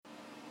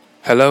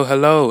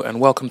Hello, and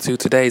welcome to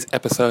today's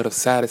episode of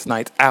Saddest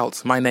Night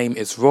Out. My name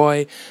is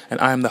Roy, and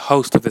I am the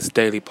host of this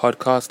daily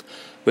podcast,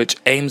 which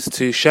aims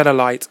to shed a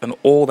light on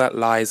all that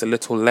lies a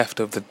little left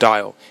of the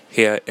dial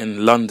here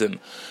in London.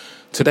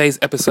 Today's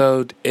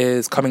episode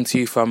is coming to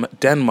you from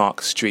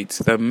Denmark Street.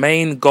 The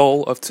main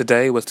goal of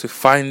today was to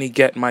finally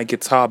get my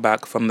guitar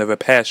back from the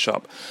repair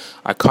shop.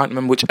 I can't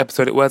remember which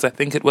episode it was. I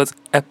think it was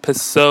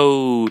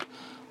episode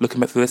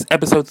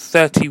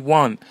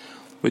 31.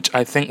 Which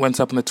I think went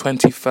up on the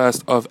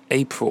 21st of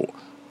April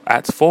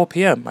at 4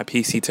 p.m, my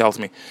PC tells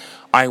me.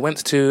 I went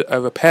to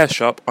a repair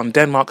shop on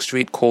Denmark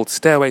Street called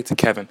Stairway to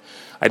Kevin.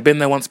 I'd been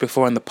there once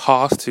before in the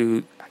past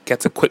to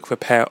get a quick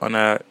repair on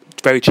a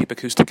very cheap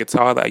acoustic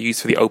guitar that I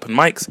use for the open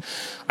mics.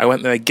 I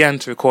went there again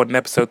to record an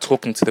episode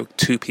talking to the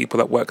two people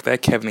that work there,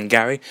 Kevin and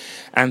Gary,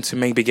 and to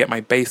maybe get my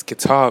bass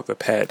guitar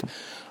repaired.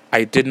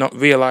 I did not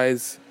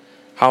realize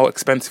how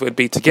expensive it would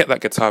be to get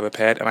that guitar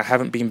repaired, and I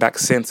haven't been back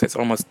since. It's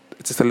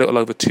just a little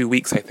over 2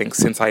 weeks, I think,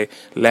 since I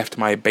left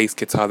my bass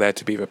guitar there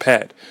to be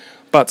repaired.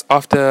 But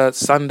after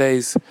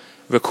Sunday's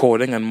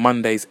recording and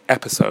Monday's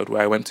episode,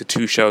 where I went to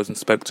 2 shows and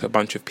spoke to a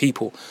bunch of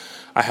people,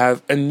 I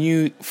have a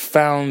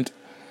newfound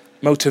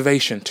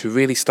motivation to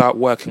really start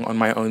working on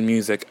my own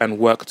music and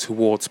work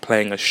towards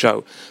playing a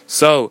show.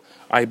 So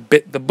I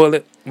bit the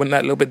bullet, went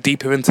that little bit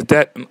deeper into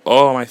debt, and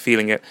am I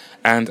feeling it?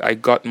 And I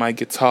got my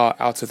guitar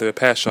out of the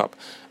repair shop.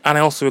 And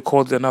I also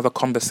recorded another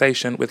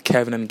conversation with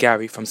Kevin and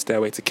Gary from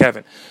Stairway to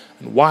Kevin.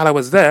 And while I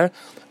was there,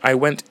 I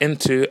went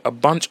into a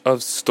bunch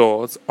of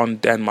stores on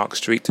Denmark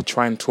Street to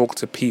try and talk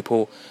to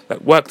people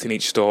that worked in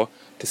each store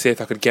to see if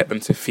I could get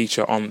them to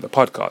feature on the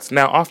podcast.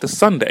 Now, after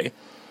Sunday,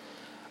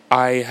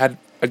 I had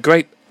a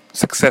great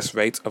success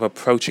rate of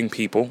approaching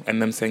people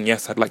and them saying,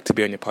 yes, I'd like to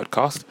be on your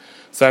podcast.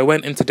 So I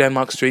went into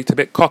Denmark Street a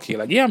bit cocky,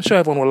 like, yeah, I'm sure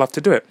everyone will love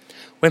to do it.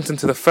 Went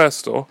into the first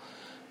store.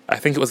 I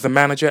think it was the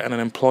manager and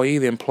an employee.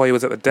 The employee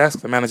was at the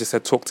desk. The manager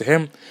said, talk to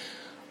him.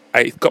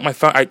 I got my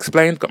phone. I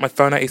explained, got my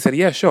phone out. He said,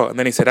 yeah, sure. And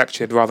then he said,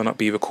 actually, I'd rather not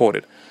be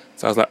recorded.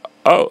 So I was like,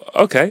 oh,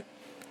 okay.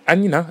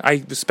 And,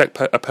 I respect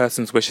a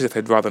person's wishes if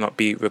they'd rather not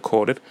be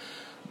recorded.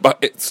 But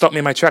it stopped me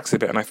in my tracks a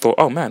bit. And I thought,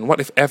 oh, man,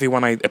 what if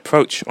everyone I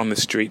approach on the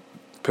street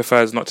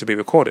prefers not to be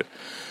recorded?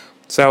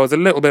 So I was a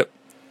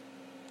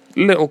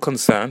little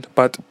concerned,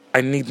 but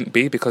I needn't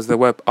be because there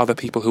were other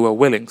people who were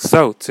willing.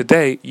 So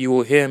today you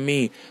will hear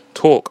me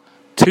talk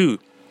to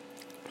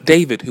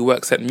David, who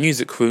works at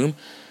Music Room.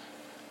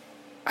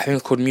 I think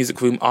it's called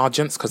Music Room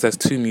Argents because there's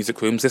 2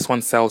 music rooms. This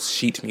one sells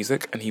sheet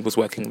music, and he was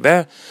working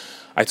there.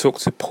 I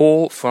talked to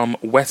Paul from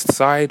West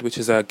Side, which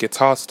is a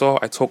guitar store.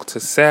 I talked to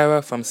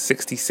Sarah from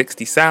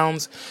 6060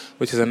 Sounds,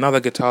 which is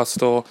another guitar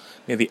store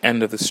near the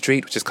end of the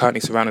street, which is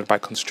currently surrounded by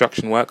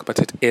construction work, but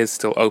it is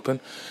still open.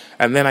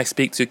 And then I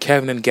speak to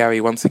Kevin and Gary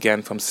once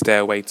again from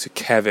Stairway to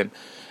Kevin.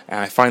 And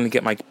I finally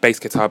get my bass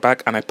guitar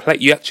back, and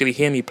you actually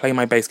hear me play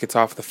my bass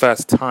guitar for the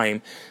first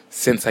time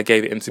since I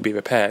gave it in to be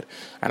repaired.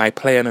 And I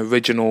play an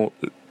original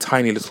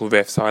tiny little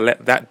riff, so I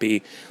let that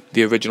be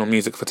the original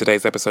music for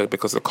today's episode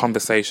because the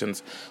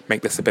conversations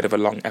make this a bit of a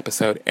long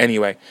episode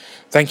anyway.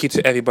 Thank you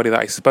to everybody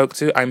that I spoke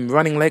to. I'm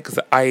running late because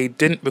I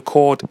didn't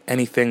record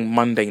anything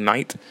Monday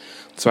night.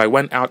 So I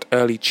went out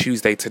early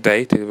Tuesday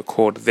today to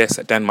record this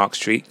at Denmark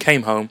Street,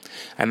 came home,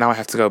 and now I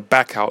have to go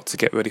back out to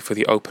get ready for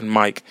the open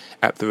mic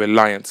at the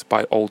Reliance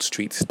by Old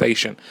Street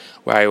Station,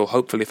 where I will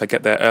hopefully, if I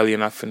get there early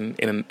enough and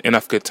in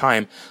enough good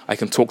time, I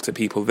can talk to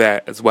people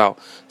there as well.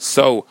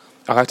 So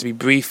I'll have to be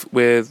brief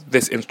with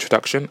this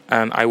introduction,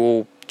 and I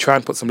will try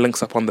and put some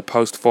links up on the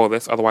post for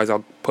this, otherwise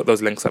I'll put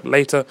those links up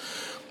later.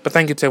 But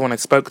thank you to everyone I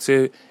spoke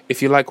to.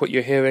 If you like what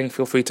you're hearing,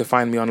 feel free to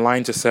find me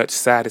online. Just search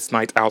Saddest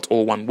Night Out,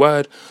 all one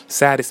word.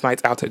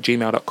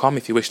 saddestnightout@gmail.com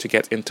if you wish to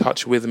get in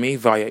touch with me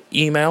via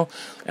email.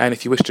 And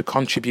if you wish to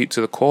contribute to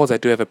the cause, I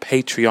do have a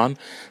Patreon.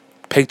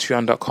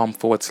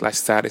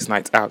 Patreon.com/Saddest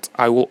Night Out.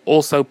 I will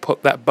also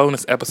put that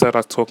bonus episode I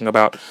was talking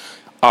about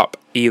up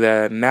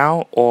either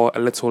now or a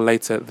little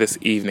later this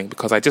evening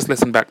because I just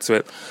listened back to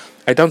it.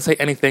 I don't say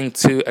anything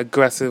too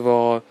aggressive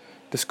or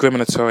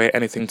discriminatory,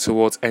 anything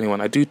towards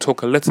anyone. I do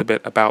talk a little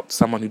bit about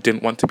someone who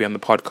didn't want to be on the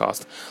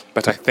podcast,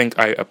 but I think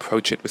I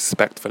approach it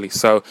respectfully.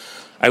 So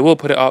I will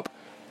put it up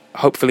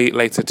hopefully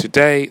later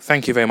today.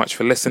 Thank you very much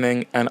for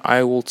listening, and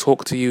I will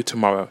talk to you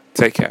tomorrow.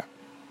 Take care.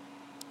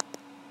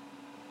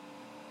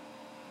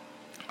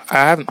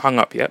 I haven't hung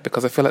up yet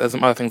because I feel like there's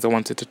some other things I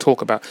wanted to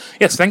talk about.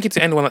 Yes, thank you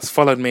to anyone that's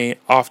followed me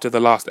after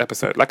the last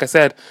episode. Like I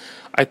said,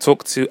 I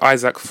talked to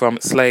Isaac from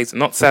Slaves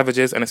Not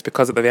Savages, and it's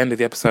because at the end of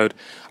the episode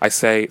I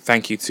say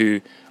thank you to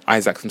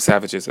Isaac from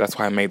Savages. That's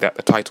why I made that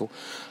the title.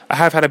 I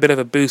have had a bit of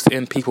a boost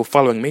in people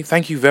following me.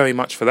 Thank you very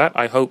much for that.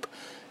 I hope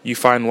you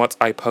find what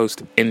I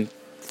post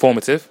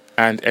informative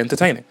and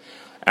entertaining.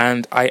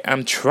 And I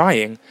am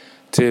trying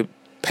to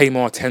pay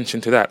more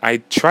attention to that. I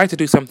try to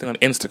do something on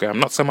Instagram,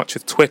 not so much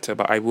with Twitter,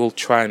 but I will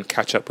try and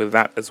catch up with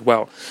that as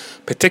well.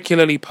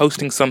 Particularly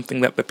posting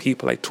something that the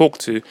people I talk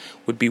to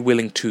would be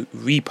willing to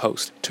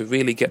repost to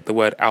really get the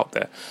word out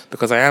there.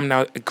 Because I am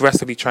now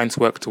aggressively trying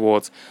to work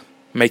towards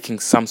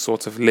making some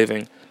sort of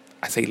living.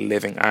 I say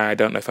living, I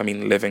don't know if I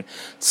mean living.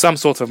 Some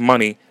sort of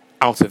money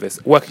out of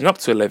this. Working up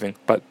to a living,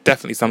 but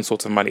definitely some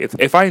sort of money.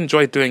 If I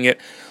enjoy doing it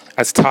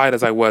as tired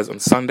as I was on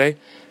Sunday,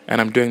 and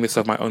I'm doing this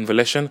of my own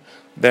volition,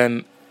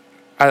 then,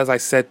 as I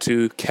said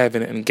to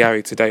Kevin and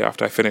Gary today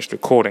after I finished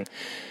recording,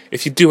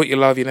 if you do what you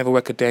love, you never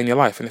work a day in your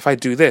life. And if I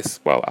do this,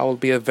 well, I will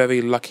be a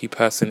very lucky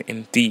person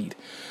indeed.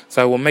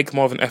 So I will make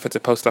more of an effort to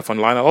post stuff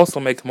online. I'll also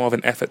make more of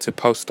an effort to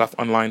post stuff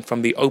online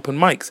from the open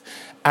mics.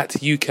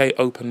 At UK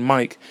Open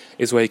Mic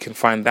is where you can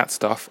find that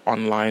stuff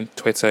online,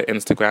 Twitter,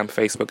 Instagram,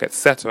 Facebook,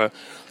 etc.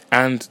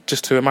 And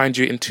just to remind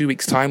you, in 2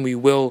 weeks' time, we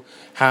will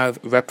have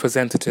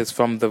representatives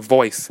from The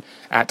Voice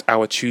at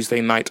our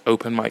Tuesday night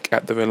open mic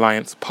at the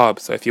Reliance Pub.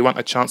 So if you want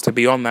a chance to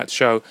be on that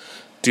show,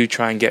 do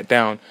try and get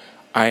down.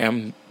 I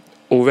am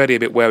already a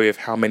bit wary of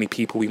how many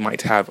people we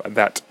might have at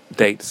that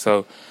date.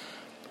 So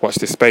watch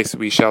this space,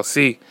 we shall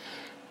see.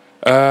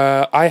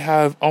 I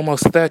have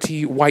almost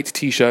 30 white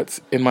T-shirts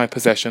in my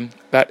possession.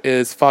 That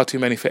is far too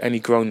many for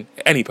any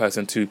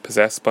person to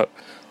possess, but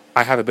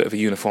I have a bit of a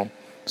uniform.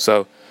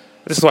 So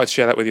I just thought I'd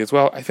share that with you as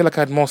well. I feel like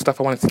I had more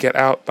stuff I wanted to get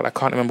out, but I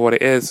can't remember what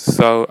it is,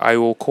 so I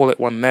will call it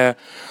one there.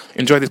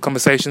 Enjoy these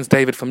conversations.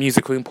 David from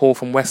Music Room, Paul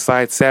from West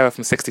Side, Sarah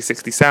from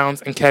 6060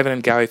 Sounds, and Kevin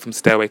and Gary from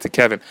Stairway to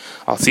Kevin.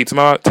 I'll see you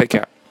tomorrow. Take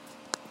care.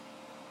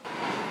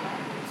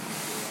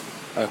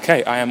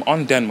 Okay, I am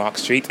on Denmark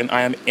Street, and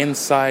I am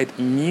inside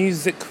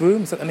Music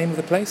Room. Is that the name of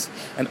the place?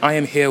 And I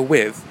am here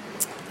with...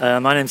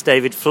 My name's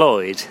David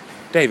Floyd.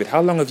 David,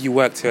 how long have you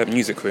worked here at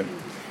Music Room?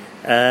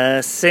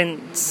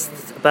 Since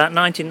about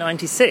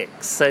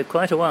 1996, so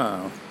quite a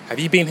while. Have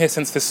you been here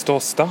since this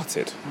store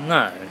started?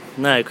 No,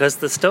 because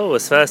the store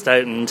was first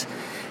opened,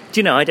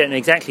 I don't know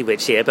exactly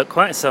which year, but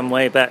quite some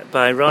way back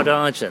by Rod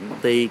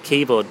Argent, the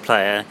keyboard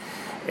player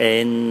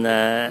in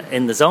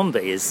the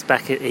Zombies.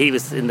 He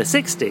was in the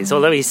 60s,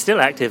 although he's still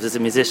active as a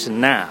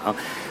musician now.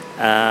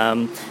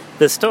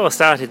 The store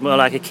started more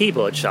like a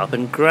keyboard shop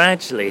and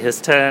gradually has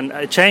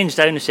changed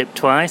ownership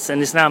twice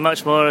and is now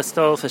much more a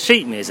store for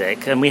sheet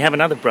music, and we have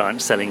another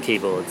branch selling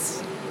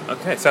keyboards.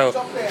 Okay, so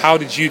how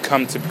did you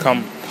come to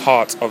become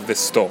part of this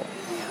store?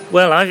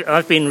 Well,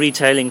 I've been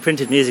retailing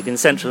printed music in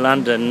central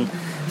London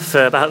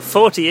for about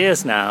 40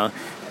 years now,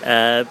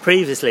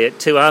 previously at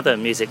two other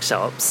music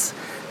shops.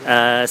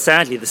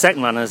 Sadly, the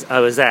second one I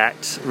was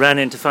at ran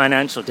into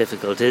financial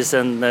difficulties,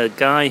 and the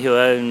guy who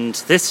owned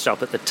this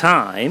shop at the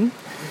time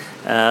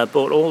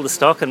bought all the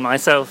stock and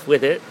myself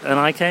with it, and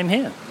I came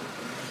here.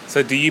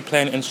 So do you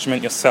play an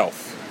instrument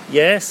yourself?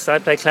 Yes, I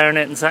play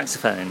clarinet and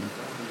saxophone.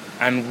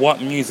 And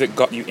what music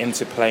got you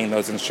into playing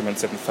those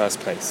instruments in the first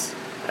place?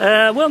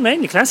 Well,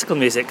 mainly classical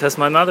music, because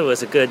my mother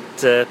was a good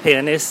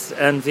pianist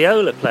and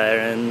viola player,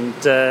 and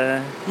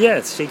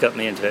yes, she got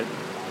me into it.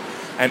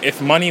 And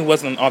if money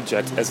wasn't an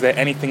object, is there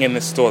anything in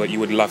this store that you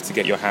would love to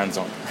get your hands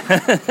on?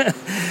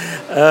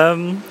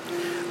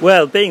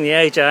 Well, being the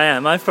age I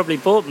am, I've probably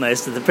bought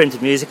most of the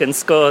printed music and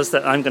scores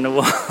that I'm going to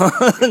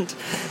want.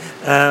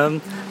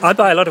 I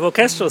buy a lot of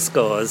orchestral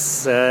scores.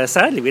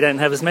 Sadly, we don't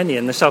have as many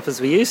in the shop as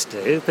we used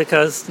to,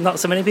 because not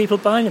so many people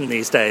buy them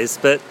these days.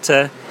 But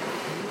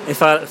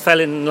if I fell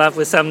in love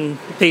with some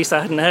piece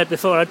I hadn't heard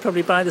before, I'd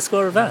probably buy the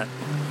score of that.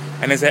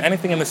 And is there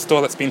anything in the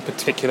store that's been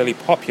particularly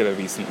popular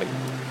recently?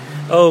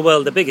 Oh,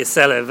 well, the biggest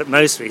seller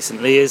most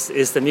recently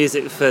is the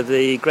music for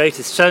The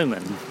Greatest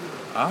Showman.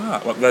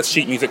 Ah, well, there's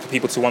sheet music for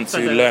people to want to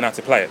learn how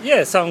to play it?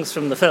 Yeah, songs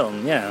from the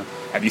film, yeah.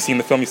 Have you seen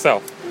the film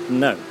yourself?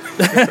 No.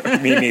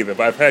 Me neither,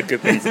 but I've heard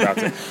good things about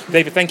it.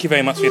 David, thank you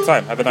very much for your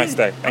time. Have a nice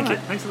day. Thank you.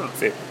 Thanks a lot.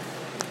 See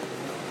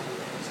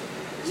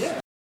you.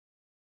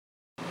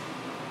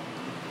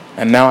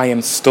 And now I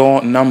am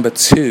store number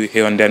 2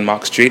 here on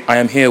Denmark Street. I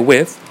am here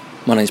with...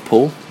 My name's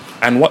Paul.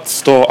 And what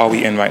store are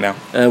we in right now?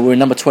 We're in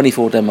number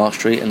 24 Denmark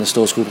Street, and the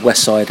store's called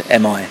Westside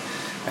MI.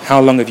 And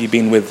how long have you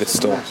been with this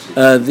store?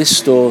 This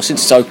store,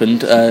 since it's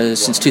opened,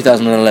 since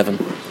 2011.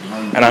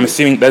 And I'm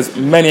assuming there's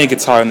many a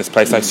guitar in this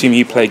place. I assume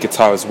you play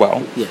guitar as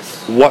well.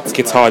 Yes. What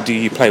guitar do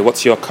you play?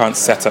 What's your current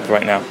setup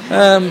right now?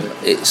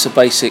 It's a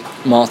basic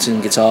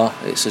Martin guitar.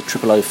 It's a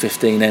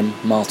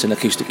 0015M Martin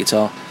acoustic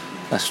guitar.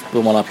 That's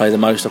the one I play the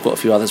most. I've got a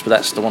few others, but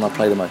that's the one I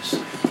play the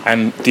most.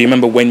 And do you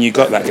remember when you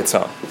got that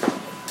guitar?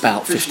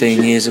 About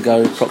 15 years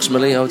ago,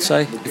 approximately, I would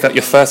say. Is that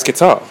your first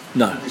guitar?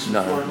 No.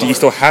 Do you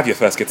still have your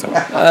first guitar?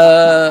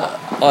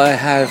 I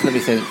have, let me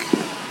think.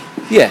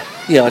 Yeah,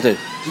 I do.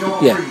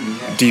 Yeah.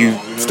 Do you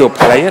still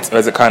play it, or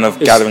is it kind of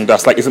gathering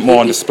dust? Like, is it more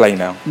on display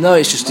now? No,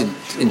 it's just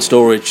in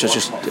storage.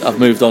 I've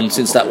moved on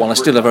since that one. I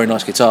still have a very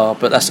nice guitar,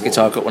 but that's the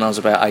guitar I got when I was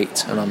about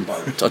 8, and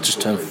I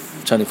just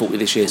turning 40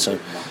 this year, so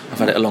I've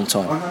had it a long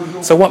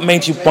time. So what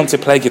made you want to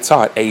play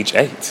guitar at age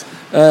 8?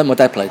 My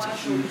dad played.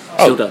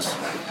 Still does.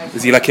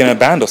 Is he like in a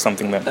band or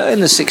something then? In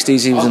the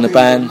 60s he was in a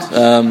band,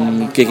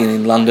 gigging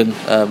in London,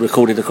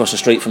 recorded across the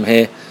street from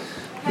here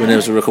when there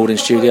was a recording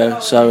studio,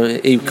 so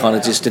he kind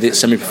of just did it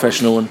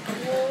semi-professional and,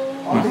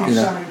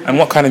 And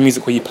what kind of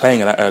music were you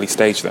playing at that early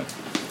stage then?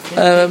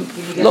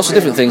 Lots of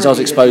different things. I was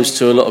exposed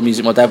to a lot of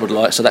music my dad would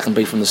like, so that can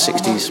be from the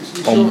 60s,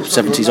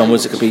 70s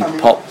onwards. It could be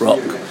pop,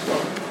 rock,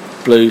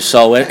 blues,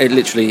 soul,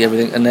 literally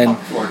everything. And then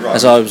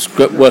as I was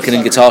working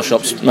in guitar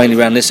shops, mainly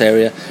around this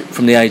area,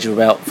 from the age of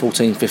about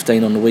 14,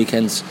 15 on the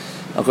weekends,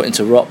 I got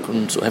into rock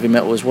and sort of heavy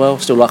metal as well.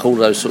 Still like all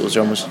those sort of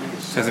genres.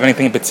 So is there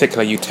anything in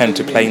particular you tend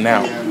to play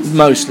now?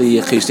 Mostly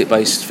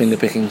acoustic-based,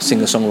 finger-picking,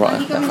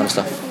 singer-songwriter, that kind of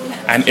stuff.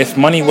 And if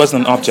money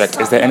wasn't an object,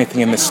 is there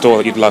anything in this store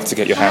that you'd love to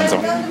get your hands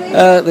on?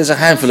 There's a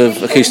handful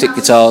of acoustic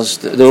guitars.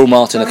 They're all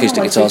Martin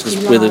acoustic guitars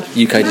because we're the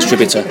UK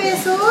distributor.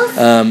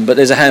 But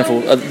there's a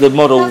handful. The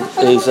model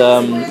is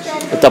a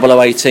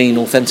 0018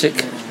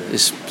 Authentic.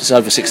 It's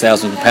over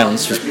 £6,000.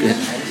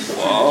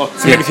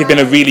 So maybe if you've been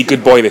a really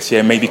good boy this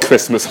year, maybe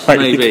Christmas might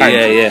be kind.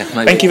 Yeah.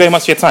 Maybe. Thank you very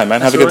much for your time,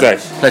 man. Have a good day.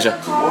 Pleasure.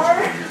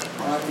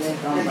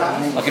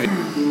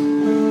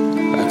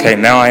 Okay,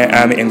 now I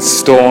am in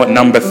store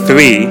number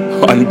 3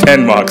 on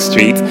Denmark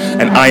Street,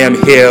 and I am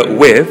here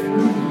with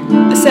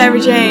Sarah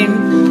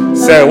Jane.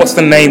 Sarah, what's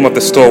the name of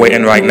the store we're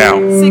in right now?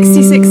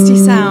 6060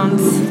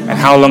 Sounds. And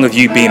how long have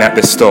you been at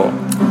this store?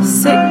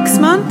 6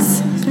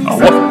 months.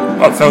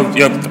 So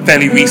you're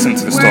fairly recent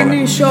to the store. We're a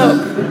new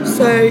shop,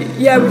 so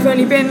yeah, we've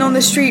only been on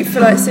the street for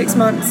like 6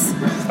 months.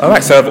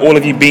 Alright, so have all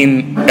of you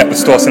been at the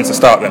store since the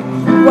start then?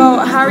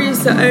 Well,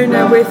 Harry's the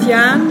owner with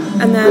Jan,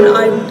 and then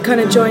I kind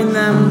of joined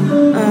them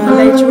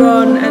later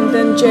on, and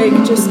then Jake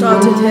just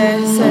started here,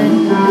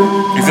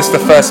 so... Is this the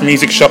first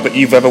music shop that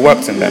you've ever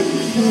worked in then?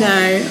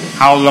 No.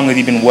 How long have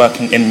you been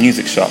working in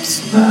music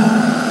shops?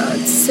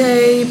 I'd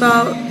say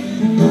about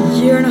a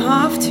year and a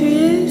half, 2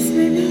 years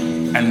maybe.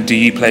 And do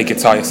you play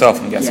guitar yourself,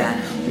 I'm guessing?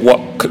 Yeah.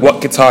 What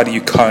guitar do you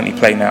currently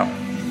play now?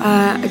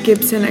 A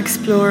Gibson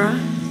Explorer.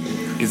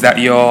 Is that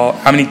your...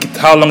 How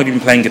long have you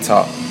been playing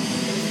guitar?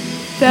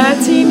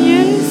 13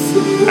 years.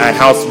 And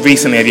how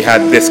recently have you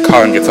had this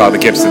current guitar, the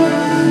Gibson?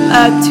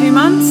 2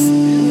 months.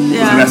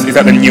 Yeah. So is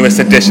that the newest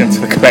addition to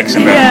the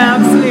collection then? Yeah,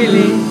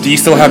 absolutely. Do you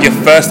still have your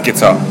first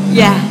guitar?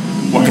 Yeah.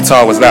 What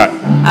guitar was that?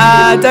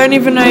 Don't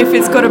even know if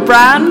it's got a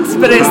brand,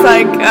 but it's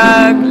like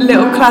a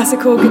little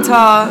classical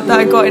guitar that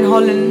I got in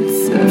Holland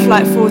for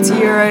like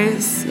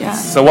 €40. Yeah.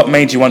 So what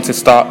made you want to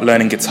start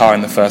learning guitar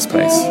in the first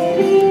place?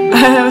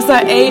 I was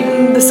like 8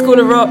 and the School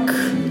of Rock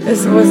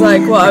was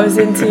like what I was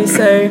into,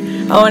 so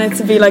I wanted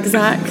to be like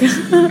Zach.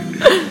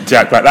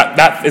 Jack, right,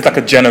 that is like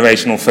a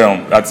generational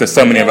film. There's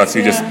so many of us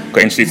who just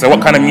got introduced. So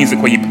what kind of music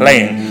were you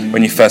playing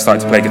when you first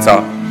started to play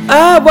guitar?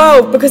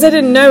 Well, because I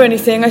didn't know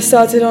anything, I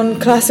started on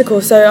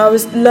classical, so I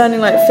was learning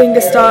like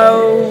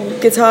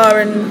fingerstyle guitar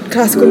and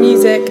classical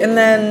music, and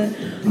then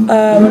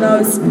when I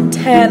was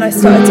 10 I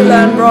started to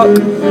learn rock,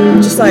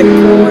 just like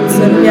chords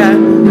and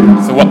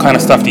yeah. So what kind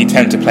of stuff do you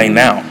tend to play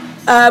now?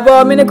 Well,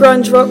 I'm in a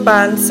grunge rock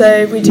band,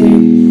 so we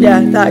do,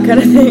 that kind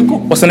of thing.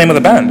 What's the name of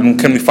the band, and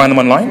can we find them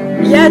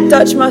online? Yeah,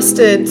 Dutch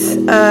Mustard,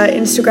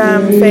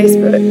 Instagram,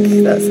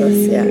 Facebook, that's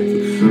us, yeah.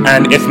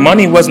 And if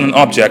money wasn't an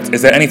object,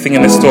 is there anything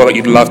in the store that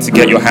you'd love to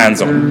get your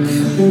hands on?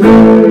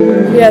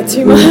 Yeah,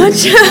 too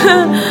much.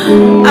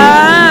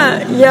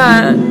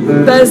 Yeah,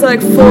 there's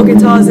like 4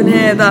 guitars in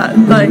here that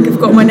like have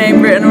got my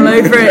name written all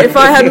over it if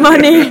I had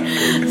money.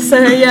 So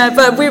yeah,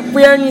 but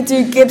we only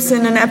do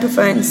Gibson and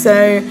Epiphone,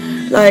 so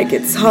like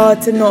it's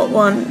hard to not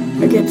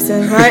want a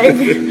Gibson, right?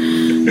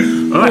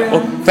 Alright,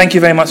 well thank you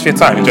very much for your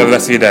time. Enjoy the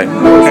rest of your day.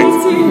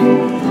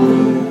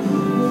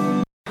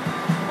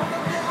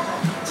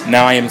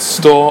 Now I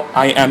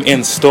am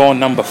in store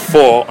number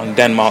 4 on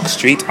Denmark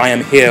Street. I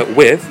am here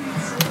with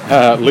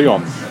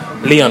Leon.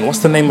 Leon, what's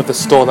the name of the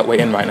store that we're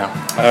in right now?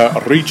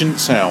 Regent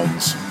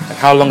Sounds. And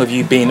how long have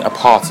you been a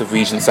part of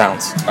Regent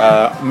Sounds?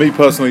 Me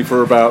personally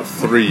for about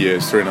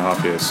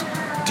 3.5 years.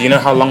 Do you know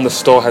how long the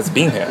store has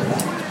been here?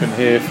 Been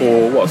here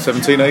for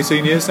 17,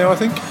 18 years now, I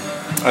think,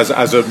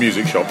 as a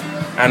music shop.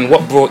 And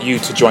what brought you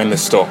to join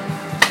this store?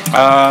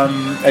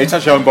 It's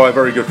actually owned by a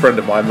very good friend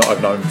of mine that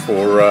I've known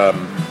for a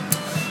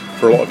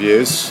lot of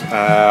years.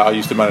 I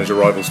used to manage a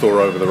rival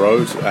store over the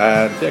road,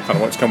 and kind of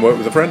wanted to come work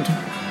with a friend.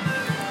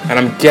 And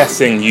I'm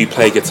guessing you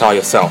play guitar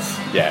yourself?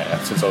 Yeah,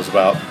 since I was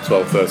about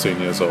 12, 13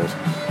 years old.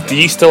 Do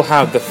you still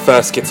have the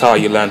first guitar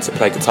you learned to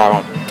play guitar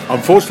on?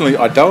 Unfortunately,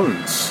 I don't.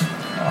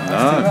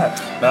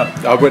 No.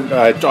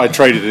 I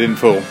traded it in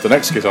for the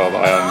next guitar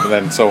that I owned, and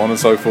then so on and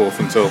so forth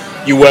until...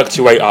 You worked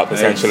your way up,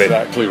 essentially.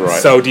 Exactly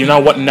right. So do you know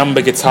what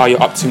number guitar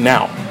you're up to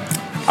now?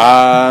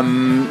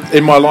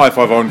 In my life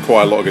I've owned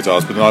quite a lot of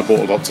guitars, but then I bought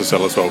a lot to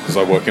sell as well because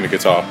I work in a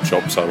guitar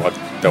shop, so I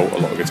dealt a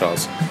lot of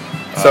guitars.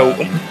 So,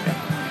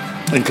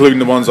 including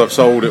the ones I've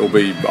sold, it'll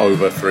be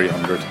over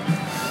 300.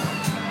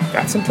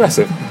 That's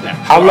impressive. Yeah.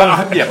 How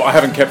long? But I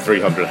haven't kept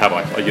 300, have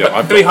I?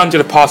 I've 300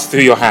 have passed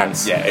through your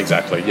hands. Yeah,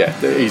 exactly. Yeah,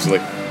 easily.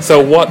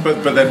 So what?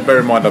 But then bear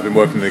in mind I've been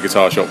working in a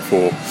guitar shop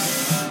for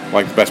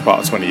like the best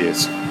part of 20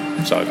 years.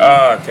 So.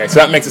 Okay, so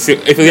that makes it seem,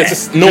 if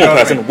it's a normal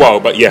person, whoa,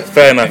 but yeah,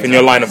 fair enough. Exactly. In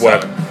your line of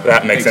work,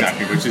 that makes sense.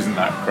 Exactly, which isn't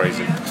that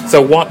crazy.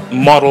 So what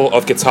model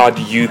of guitar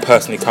do you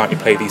personally currently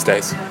play these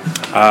days?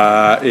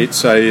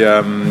 It's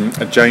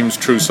a James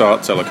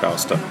Trussart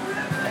Telecaster.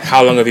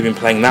 How long have you been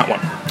playing that one?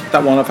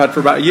 That one I've had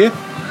for about a year.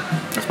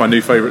 That's my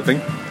new favourite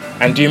thing.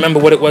 And do you remember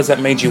what it was that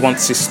made you want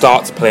to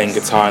start playing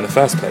guitar in the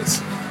first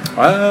place?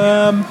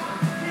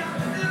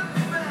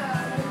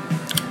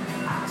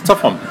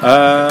 Tough one.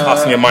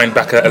 Casting your mind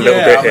back a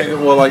little bit here.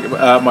 Well, like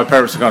my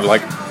parents are kind of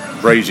like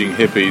raging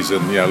hippies,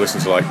 and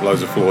listen to like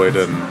loads of Floyd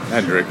and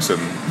Hendrix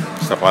and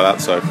stuff like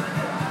that. So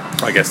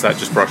I guess that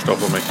just brushed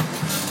off on me.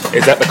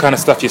 Is that the kind of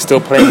stuff you're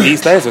still playing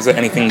these days, or is there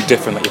anything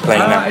different that you're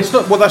playing now? It's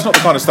not. Well, that's not the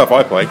kind of stuff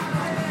I play.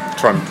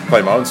 Try and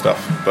play my own stuff,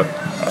 but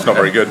it's not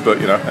very good. But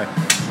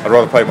I'd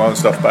rather play my own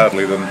stuff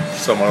badly than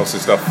someone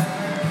else's stuff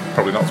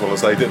probably not as well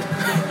as they did.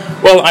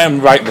 Well, I am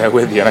right there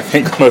with you, and I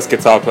think most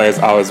guitar players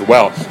are as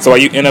well. So are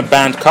you in a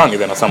band currently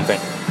then, or something?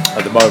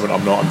 At the moment,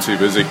 I'm not. I'm too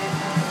busy.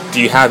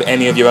 Do you have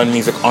any of your own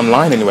music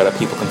online anywhere that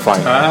people can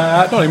find?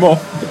 Not anymore.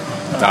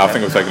 No, I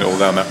think I've taken it all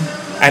down now.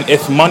 And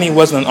if money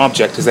wasn't an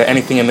object, is there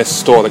anything in this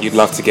store that you'd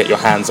love to get your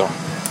hands on?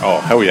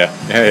 Oh, hell yeah.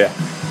 Yeah.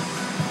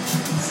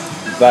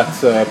 That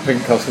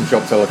pink custom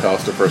shop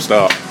Telecaster for a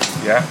start.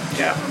 Yeah?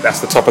 Yeah. That's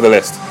the top of the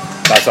list.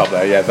 That's up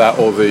there, yeah. That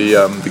or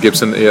the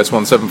Gibson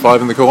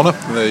ES175 in the corner,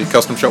 the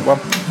custom shop one.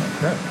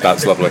 Okay.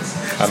 That's lovely.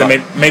 And So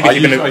maybe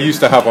I used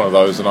to have one of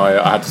those, and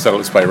I had to settle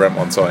it to pay rent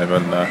one time,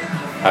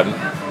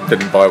 and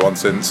didn't buy one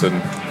since,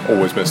 and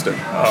always missed it.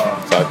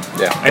 So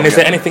yeah. And is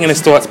there anything in the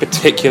store that's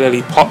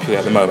particularly popular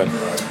at the moment?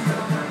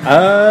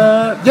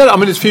 Yeah, I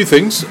mean, there's a few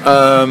things.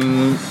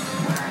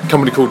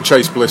 Company called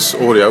Chase Bliss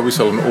Audio. We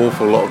sell an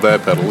awful lot of their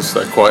pedals.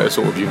 They're quite a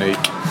sort of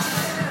unique,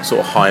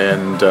 sort of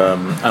high-end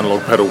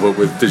analog pedal, but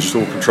with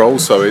digital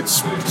controls. So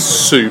it's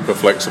super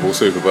flexible,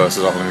 super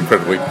versatile, and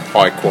incredibly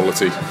high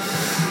quality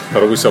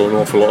pedal. We sell an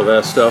awful lot of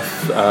their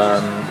stuff.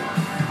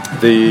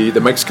 The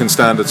Mexican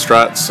standard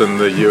Strats and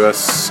the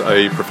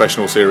USA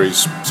Professional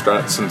Series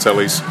Strats and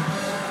Tellys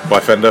by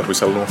Fender. We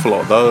sell an awful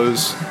lot of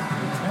those.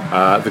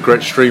 The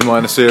Gretsch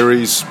Streamliner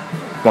series,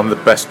 one of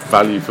the best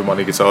value for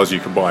money guitars you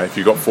can buy. If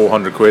you've got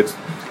 400 quid,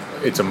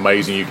 it's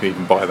amazing you can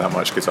even buy that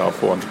much guitar for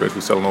 400 quid.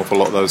 We sell an awful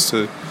lot of those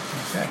too.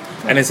 Okay.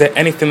 And is there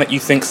anything that you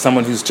think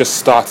someone who's just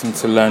starting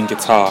to learn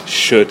guitar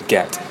should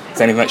get? Is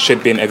there anything that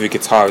should be in every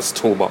guitarist's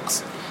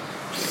toolbox?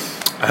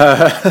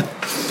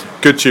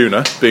 Good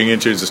tuner. Being in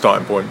tune's a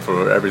starting point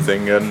for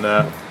everything, and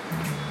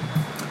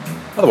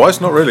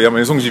otherwise, not really. I mean,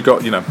 as long as you've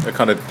got a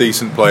kind of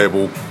decent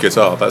playable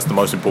guitar, that's the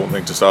most important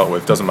thing to start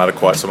with. Doesn't matter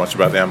quite so much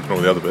about the amp and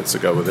all the other bits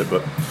that go with it,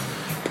 but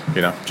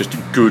just a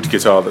good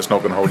guitar that's not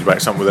going to hold you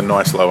back. Something with a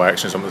nice low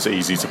action, something that's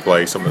easy to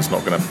play, something that's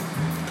not going to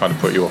kind of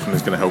put you off and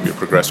is going to help you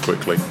progress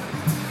quickly.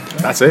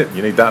 That's it.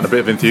 You need that and a bit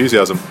of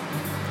enthusiasm.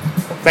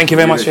 Thank you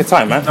very much for your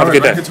time, man. Have a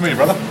good day. Good to meet you,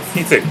 brother.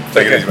 You too.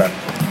 Take it easy, man.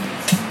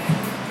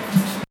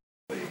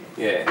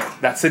 Yeah,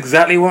 That's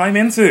exactly what I'm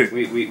into.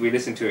 we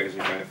listen to it because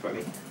we're kind of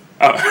funny.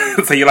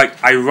 Oh, so you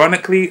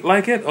ironically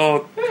like it,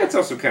 or? Yeah, it's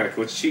also kind of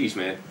cool. It's cheese,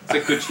 man. It's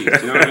like good cheese,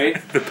 you know what I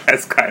mean? The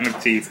best kind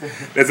of cheese.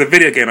 There's a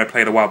video game I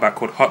played a while back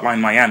called Hotline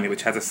Miami,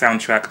 which has a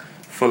soundtrack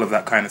full of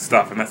that kind of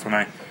stuff, and that's when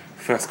I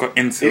first got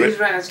into It it. is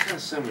right, it's kind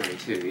of summery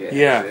too, yeah.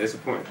 Yeah. There's a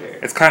point there.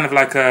 It's kind of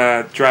like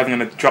driving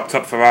in a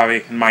dropped-up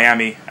Ferrari in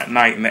Miami at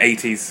night in the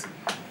 80s.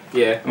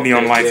 Yeah.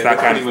 Neon lights, that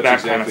kind of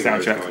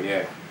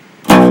soundtrack.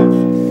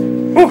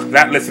 Ooh,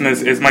 that,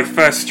 listeners, is my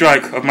first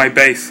strike of my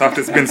bass after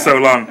it's been so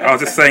long. I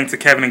was just saying to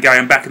Kevin and Gary,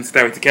 I'm back in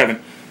Stairway to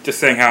Kevin, just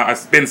saying how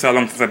it's been so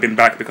long since I've been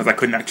back because I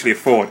couldn't actually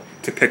afford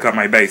to pick up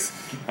my bass.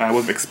 I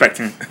wasn't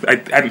expecting,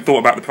 I hadn't thought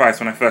about the price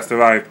when I first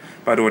arrived,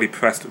 but I'd already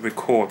pressed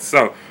record.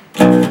 So,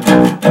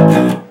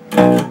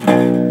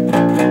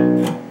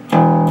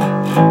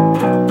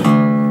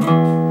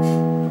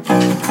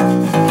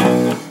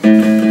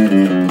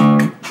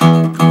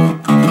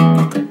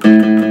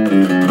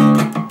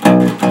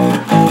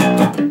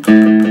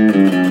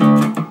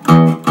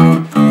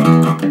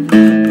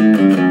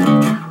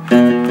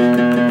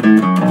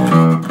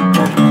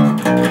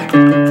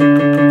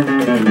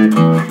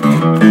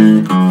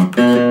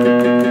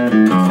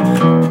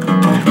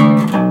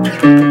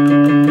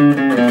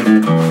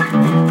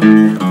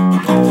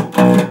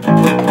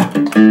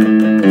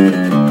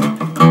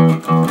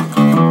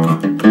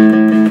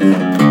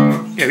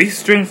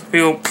 strings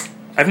feel,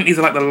 I think these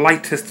are like the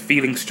lightest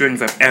feeling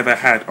strings I've ever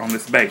had on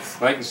this bass.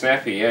 Light and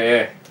snappy,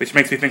 yeah. Which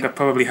makes me think I've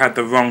probably had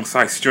the wrong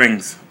size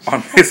strings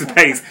on this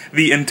bass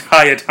the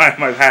entire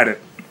time I've had it.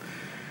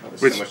 Oh,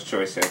 there's so much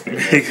choice out there.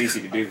 It's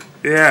easy to do.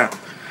 Yeah.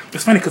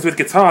 It's funny because with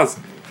guitars,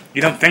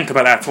 you don't think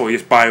about that at all. You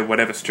just buy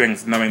whatever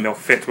strings knowing they'll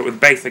fit. But with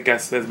bass, I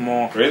guess there's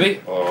more... Really?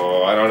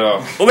 Oh, I don't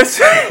know. Well, this...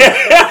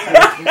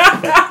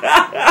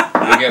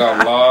 We get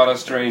a lot of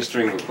strange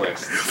string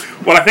requests.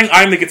 Well, I think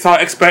I'm the guitar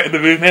expert in the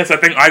room here, so I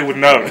think I would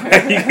know. You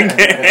can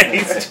get any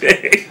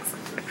strings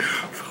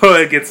for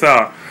a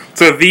guitar.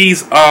 So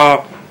these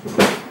are...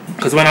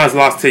 Because when I was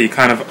last here, you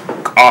kind of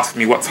asked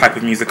me what type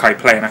of music I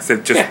play, and I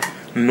said just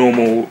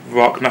normal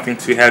rock, nothing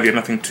too heavy and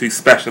nothing too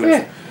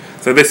specialist. Yeah.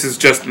 So this is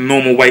just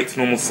normal weight,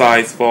 normal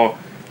size for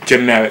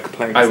generic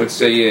playing. I would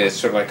say, yeah, it's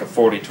sort of like a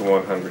 40 to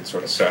 100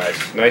 sort of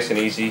size. Nice and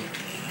easy.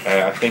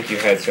 I think you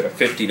had sort of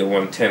 50 to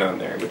 110 on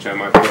there, which I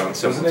might put on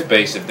someone's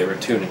bass if they were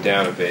tuning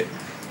down a bit.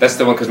 That's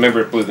the one, because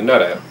remember it blew the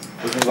nut out.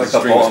 It was like the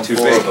the bottom too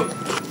floor big.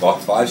 of a Bach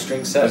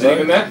 5-string set. Was it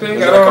even that big?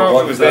 Was I it don't like know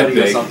a if it was that 130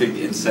 or big. something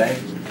insane?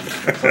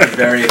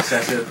 Very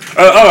excessive.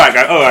 Oh, all right,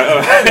 guys. All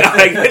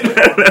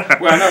right.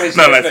 Well, no, it's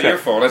No, not that's your fair.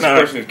 fault. That's No.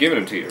 the person who's giving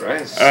them to you,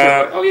 right? It's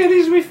like, oh yeah,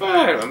 these will be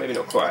fine. Well, maybe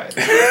not quite.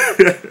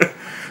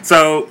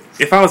 So,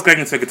 if I was going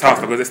into a guitar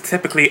store, there's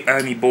typically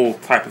Ernie Ball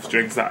type of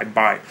strings that I'd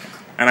buy.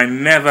 And I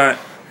never,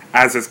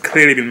 as has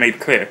clearly been made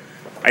clear,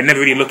 I never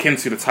really look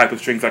into the type of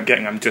strings I'm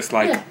getting. I'm just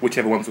like,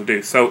 whichever ones will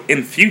do. So,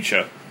 in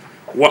future,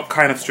 what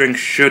kind of string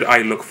should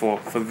I look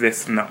for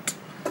this nut?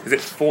 Is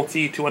it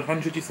 40 to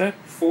 100, you said?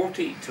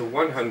 40 to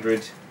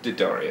 100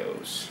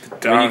 Didarios. I mean,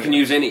 Didario. you can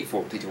use any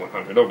 40 to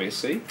 100,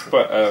 obviously,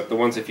 but the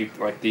ones if you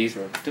like these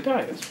are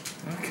Didarios.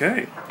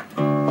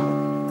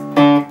 Okay.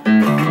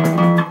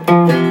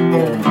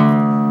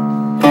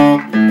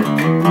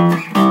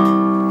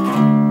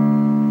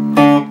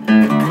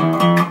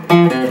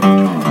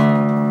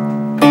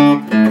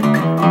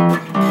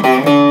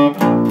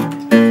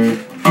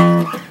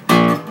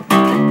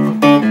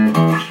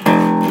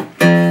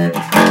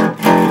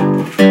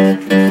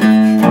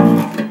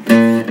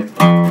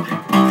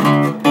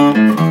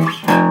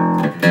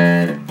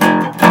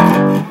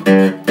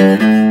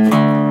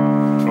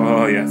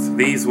 Oh, yes.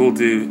 These will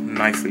do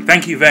nicely.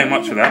 Thank you very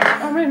much for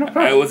that. Oh, man, no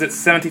problem. Was it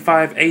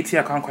 75, 80?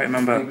 I can't quite I think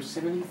remember. it was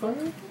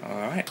 75?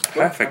 Alright, I've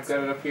perfect.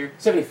 got it up here.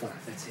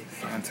 75, that's it.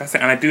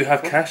 Fantastic. And I do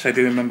have cash. I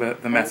do remember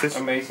the message.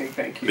 Amazing,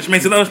 thank you. Which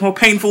makes it that much more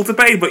painful to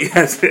pay, but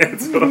yes,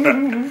 it's all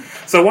right.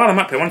 So while I'm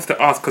up here, I wanted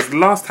to ask, because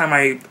last time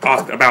I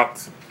asked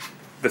about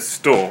the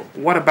store,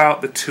 what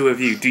about the two of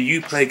you? Do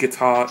you play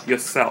guitar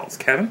yourselves,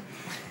 Kevin?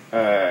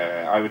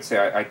 I would say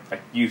I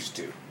used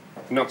to.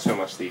 Not so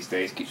much these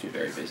days, keeps you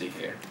very busy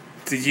here.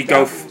 Did you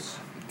go Dabbles.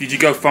 Did you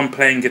go from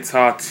playing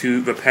guitar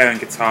to repairing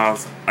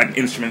guitars and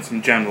instruments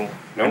in general?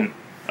 No. And-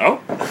 oh,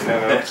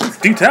 No.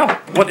 do tell.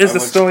 What is I the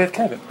was- story of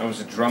Kevin? I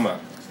was a drummer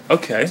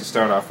Okay. to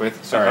start off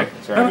with. Sorry,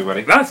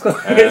 everybody. That's cool.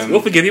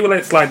 We'll forgive you. We'll let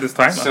it slide this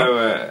time. So,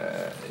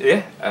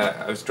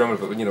 I was a drummer,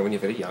 but when you're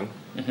very young,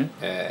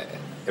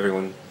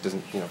 everyone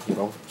doesn't, you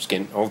all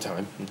skin all the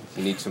time.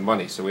 You need some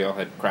money, so we all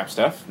had crap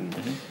stuff. And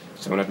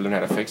someone had to learn how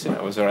to fix it.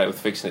 I was alright with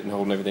fixing it and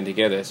holding everything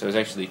together, so it was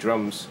actually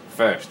drums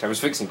first. I was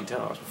fixing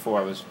guitars before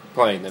I was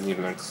playing them,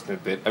 learned a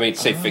bit. I mean,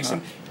 say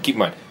fixing, keep in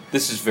mind,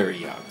 this is very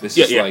young. This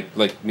is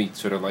like me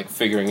sort of like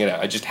figuring it out.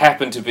 I just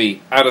happened to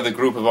be, out of the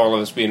group of all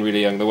of us being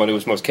really young, the one who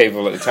was most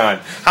capable at the time.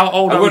 How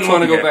old I are we wouldn't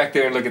want to talking go here? back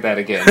there and look at that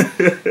again.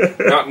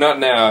 not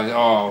now.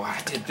 Oh,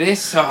 I did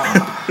this. Oh,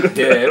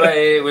 yeah,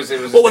 it was.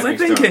 What was I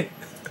thinking?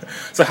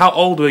 So how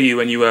old were you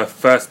when you were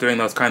first doing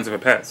those kinds of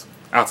repairs?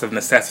 Out of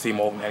necessity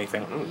more than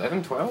anything.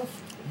 11,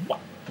 12?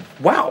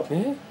 Wow.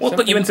 Yeah, What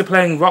put you into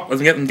playing rock?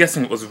 I'm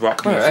guessing it was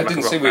rock. Well, music, I like a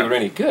didn't rock say we band. were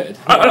any good.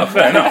 Oh,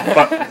 fair enough.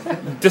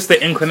 But just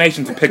the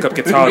inclination to pick up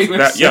guitars We were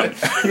that young.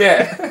 set.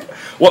 Yeah.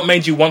 What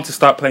made you want to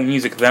start playing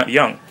music that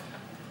young?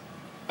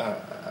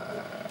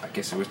 I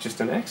guess it was just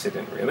an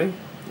accident, really.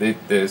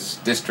 This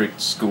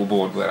district school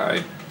board where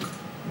I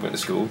went to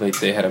school,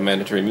 they had a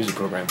mandatory music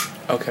program,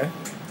 Okay.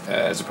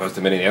 as opposed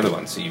to many of the other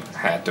ones, so you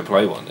had to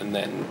play one. And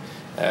then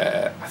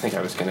I think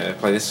I was going to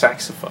play the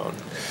saxophone,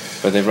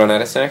 but they've run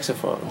out of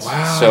saxophones.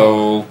 Wow.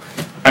 So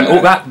And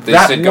all that they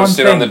that said go one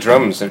sit thing. on the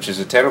drums, which is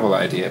a terrible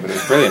idea, but it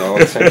was brilliant all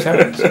at the same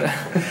time. So.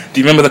 Do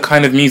you remember the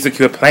kind of music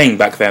you were playing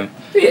back then?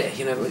 Yeah,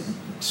 like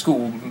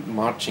school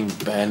marching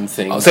band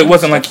things. Oh, so it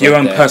wasn't and like your stuff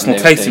own that, personal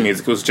and taste in everything.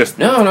 music. It was just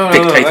No.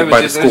 dictated I was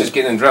by just, the I was school. just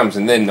getting in drums,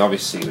 and then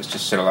obviously it was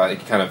just sort of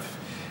like kind of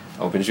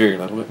opens your ear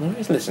a little bit. Well,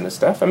 I listen to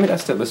stuff. I mean, I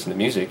still listen to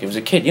music. It was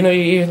a kid,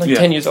 you're like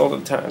 10 years old at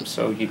the time,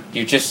 so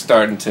you're just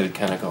starting to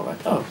kind of go like,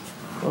 oh,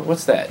 well,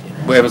 what's that?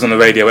 Whatever's on the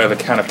radio, whatever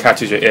kind of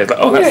catches your ears. Like,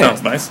 that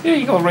sounds nice. Yeah,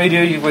 you go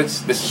radio.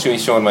 This is me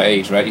showing my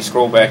age, right? You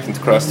scroll back and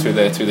across through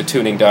the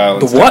tuning dial.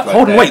 And The stuff what? Like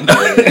Hold on,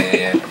 that. wait.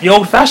 Yeah. The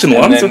old-fashioned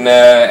And ones. then,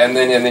 and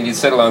then you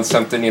settle on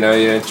something, you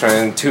try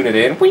and tune it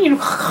in. And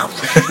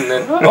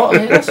then,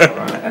 yeah,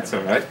 that's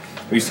all right.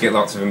 We used to get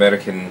lots of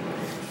American,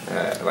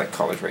 like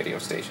college radio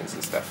stations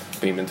and stuff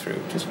beaming through.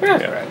 Just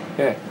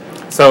yeah.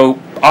 So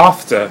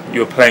after you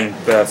were playing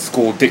the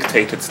school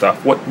dictated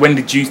stuff, when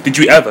did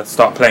you ever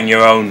start playing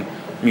your own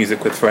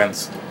music with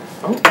friends?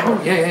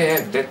 Oh,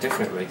 yeah,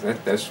 definitely.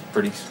 That's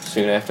pretty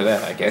soon after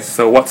that, I guess.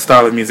 So what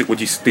style of music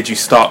did you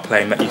start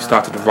playing that you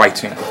started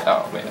writing?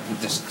 Oh man,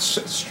 just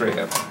straight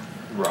up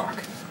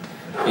rock.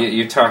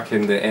 You're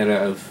talking the era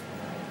of,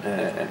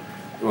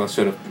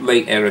 sort of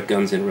late era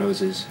Guns N'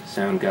 Roses,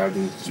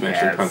 Soundgarden,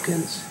 Smashing Yes.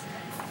 Pumpkins,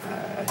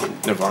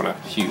 Nirvana,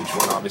 huge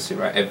one, obviously,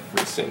 right?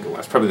 Every single one.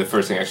 That's probably the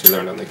first thing I actually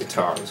learned on the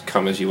guitar was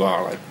 "Come As You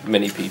Are," like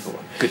many people.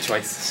 Good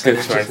choice.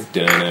 Good choice.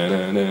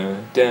 Da-na-na-na,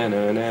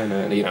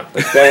 da-na-na-na,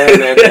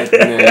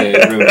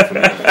 ruined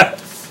from that.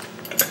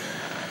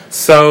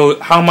 So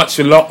how much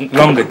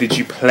longer did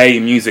you play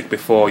music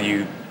before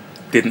you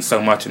didn't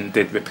so much and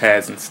did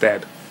repairs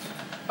instead?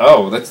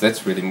 Oh,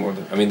 that's really more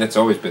than... I mean, that's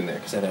always been there,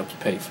 because that helps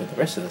pay for the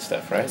rest of the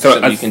stuff, right? So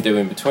Something you as- can do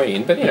in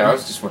between. But, I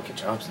was just working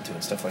jobs and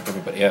doing stuff like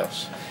everybody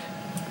else.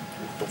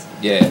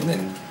 Yeah, and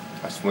then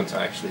once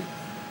I actually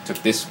took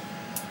this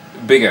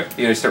bigger,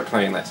 you start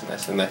playing less and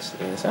less and less.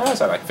 And so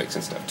I like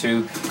fixing stuff,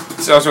 too.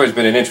 So it's always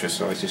been an interest,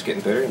 so I was just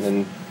getting better, and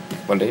then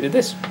one day I did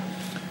this.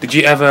 Did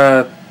you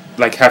ever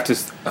like have to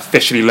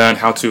officially learn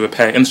how to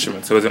repair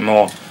instruments, or is it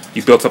more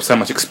you built up so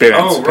much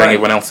experience playing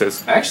everyone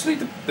else's? Actually,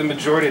 the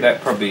majority of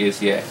that probably is,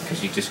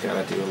 because you just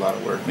gotta do a lot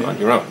of work on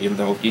your own. Even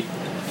though you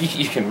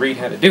can read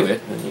how to do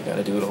it, and you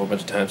gotta do it a whole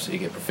bunch of times so you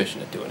get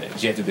proficient at doing it.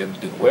 'Cause you have to be able to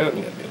do it well, and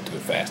you gotta be able to do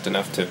it fast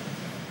enough to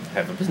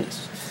have a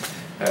business.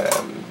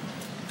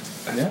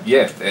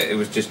 It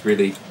was just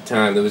really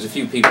time. There was a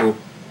few people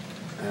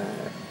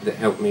that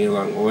helped me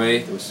along the way.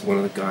 There was one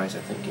of the guys, I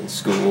think, in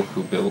school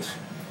who built...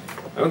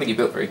 I don't think he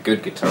built very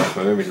good guitars.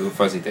 My memory's a little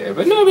fuzzy there.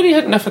 But no, but he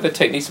had enough of the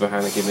techniques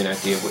behind to give me an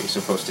idea of what you're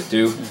supposed to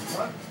do.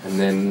 And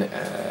then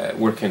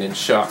working in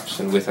shops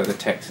and with other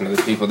techs and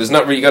other people. There's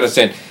not really, you got to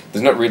say,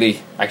 there's not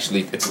really,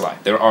 actually, it's a lie.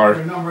 There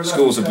are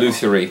schools of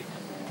lutherie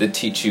that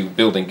teach you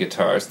building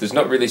guitars. There's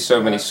not really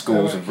so many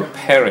schools of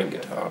repairing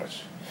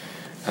guitars.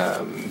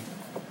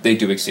 They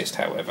do exist,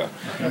 however.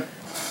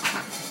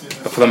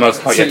 But for the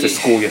most part, you have to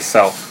school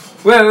yourself.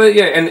 Well,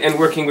 and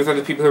working with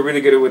other people who are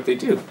really good at what they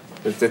do.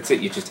 That's it,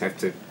 you just have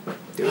to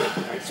do it,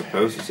 I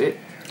suppose, is it.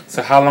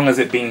 So how long has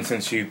it been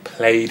since you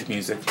played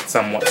music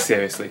somewhat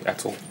seriously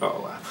at all?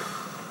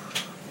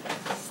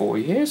 4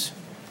 years?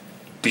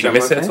 Do you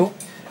miss it at all?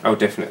 Oh,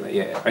 definitely,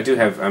 yeah. I do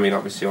have,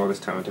 obviously all this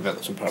time I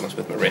developed some problems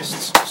with my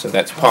wrists, so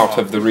that's part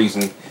of the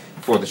reason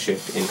for the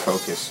shift in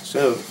focus.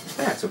 So,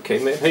 that's okay,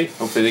 mate. Hey,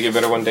 hopefully they get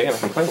better one day and I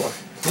can play more.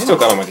 Still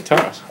got all my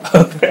guitars.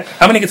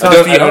 How many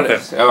guitars do you have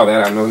then? Oh,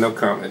 that I know, no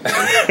comment.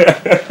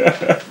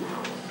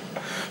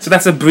 So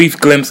that's a brief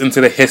glimpse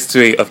into the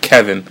history of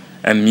Kevin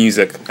and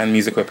music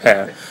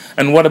repair.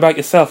 And what about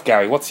yourself,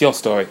 Gary? What's your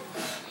story?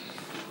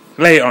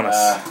 Lay it on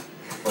us.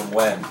 From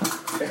when?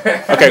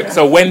 Okay,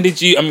 so when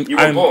did you... You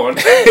were born.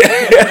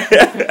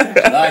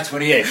 July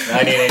 28th,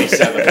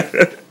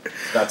 1987.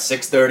 About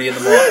 6:30 in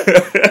the morning.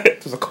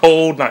 It was a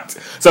cold night.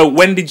 So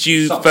when did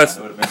you first...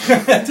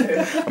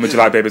 I'm a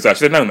July baby, so I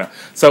should have known that.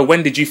 So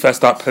when did you first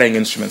start playing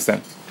instruments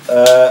then?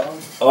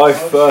 I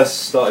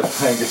first started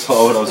playing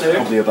guitar when I was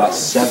probably about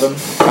 7.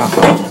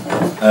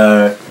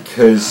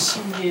 Because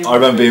I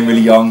remember being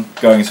really young,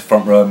 going into the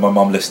front row, and my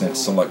mum listening to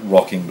some like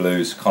rocking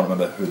blues. Can't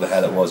remember who the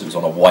hell it was. It was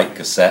on a white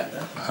cassette.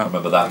 I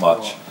remember that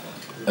much.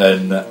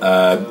 And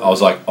I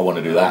was like, I want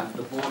to do that.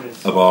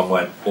 And mum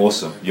went,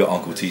 awesome, your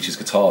uncle teaches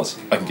guitars.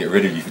 I can get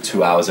rid of you for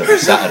 2 hours every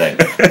Saturday.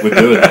 We're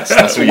doing this.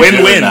 That's what you're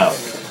doing now.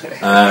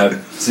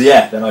 So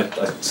yeah, then I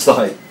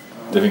started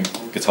doing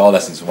guitar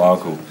lessons with my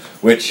uncle,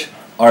 which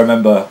I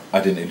remember I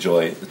didn't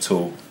enjoy at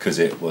all because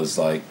it was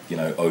like,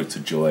 Ode to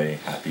Joy,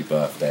 Happy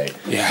Birthday.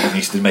 Yeah. We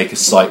used to make a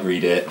sight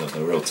read it, there was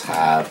a real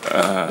tab.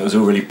 It was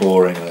all really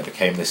boring, and it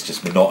became this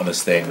just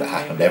monotonous thing that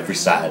happened every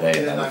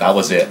Saturday. And that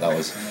was it.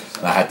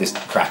 And I had this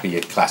crappy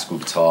classical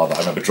guitar that I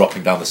remember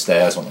dropping down the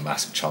stairs when the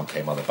massive chunk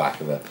came on the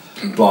back of it.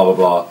 Blah, blah,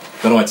 blah.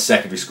 Then I went to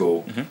secondary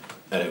school,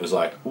 and it was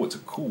like, oh, it's a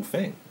cool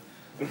thing.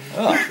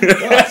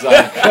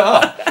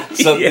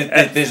 So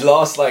these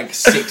last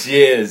 6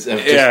 years of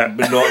just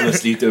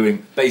monotonously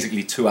doing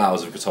basically 2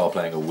 hours of guitar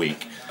playing a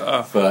week,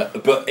 but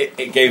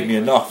it gave me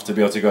enough to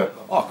be able to go,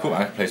 oh cool,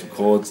 I can play some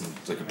chords and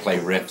I can play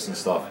riffs and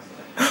stuff.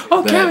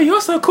 Oh, Gary, you're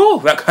so cool.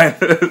 That kind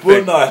of thing.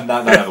 Well, no,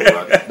 that never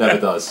works. Never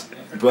does.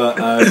 But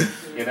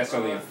yeah, that's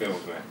only in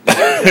films,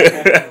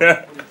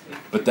 man.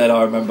 But then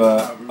I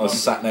remember I was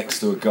sat next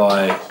to a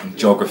guy in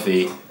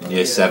geography in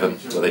year 7,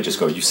 where they just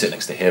go, you sit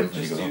next to him, and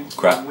he goes, oh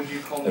crap.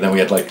 And then we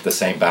had the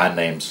same band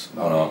names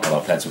on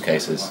our pencil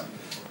cases.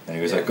 And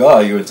he was like, oh,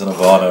 you into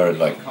Nirvana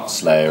and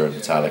Slayer and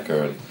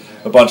Metallica and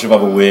a bunch of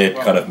other weird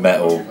kind of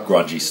metal,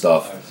 grungy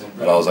stuff.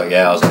 And I was like,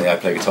 yeah, I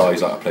play guitar.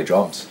 He's like, I play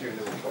drums.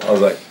 I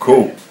was like,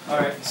 cool.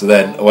 So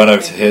then I went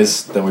over to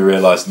his, then we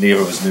realised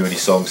neither of us knew any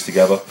songs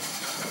together.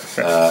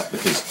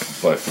 Because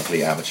both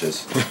complete amateurs.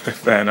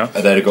 Fair enough.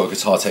 And then I got a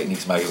Guitar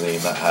Techniques magazine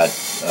that had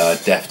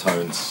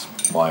Deftones'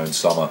 My Own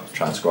Summer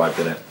transcribed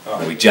in it.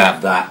 And we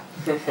jammed that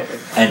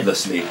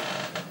endlessly.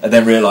 And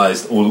then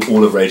realised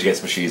all of Rage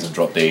Against the Machine and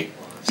Drop D.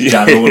 So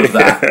jammed all of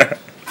that.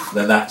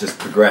 Then that just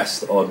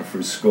progressed on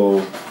through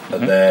school.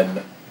 And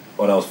then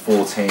when I was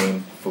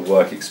 14, for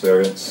work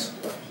experience,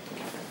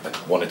 I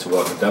wanted to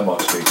work on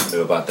Denmark Street. I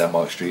knew about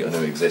Denmark Street, I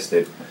knew it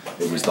existed.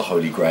 It was the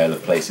holy grail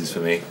of places for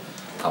me.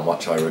 How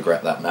much I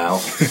regret that now.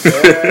 So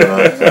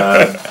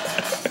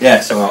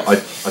I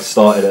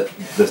started at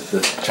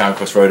the Charing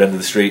Cross Road end of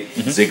the street,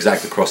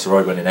 zigzagged across the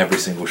road, went in every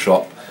single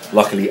shop.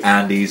 Luckily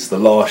Andy's, the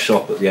last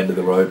shop at the end of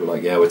the road, were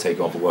like, yeah, we'll take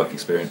you on for work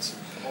experience.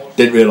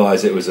 Didn't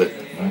realise it was a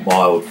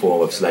mild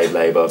form of slave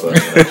labour,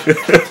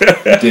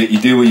 but you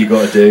do what you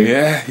got to do.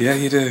 Yeah,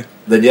 you do.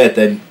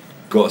 Then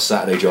got a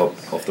Saturday job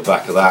off the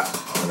back of that,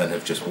 and then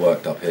have just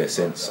worked up here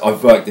since.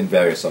 I've worked in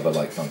various other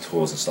on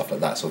tours and stuff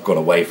like that, so I've gone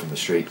away from the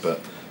street, but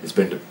it's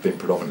been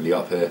predominantly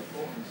up here.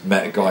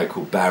 Met a guy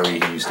called Barry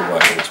who used to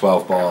work at the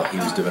 12 Bar. He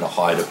was doing a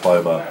high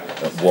diploma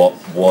at what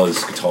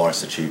was Guitar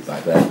Institute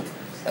back then,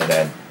 and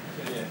then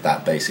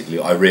that basically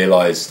I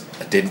realised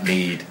I didn't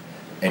need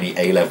any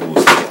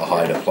A-levels to get a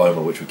high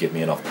diploma, which would give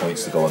me enough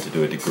points to go on to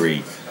do a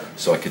degree,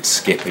 so I could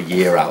skip a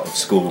year out of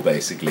school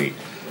basically.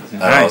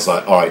 And I was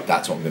like, alright,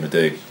 that's what I'm going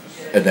to do.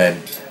 And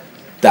then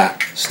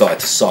that started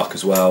to suck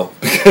as well,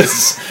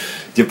 because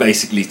you're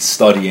basically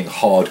studying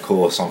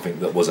hardcore something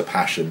that was a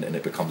passion, and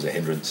it becomes a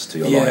hindrance to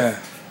your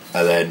life.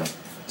 And then,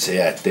 so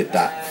yeah, did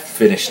that,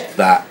 finished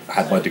that,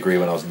 had my degree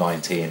when I was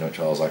 19, which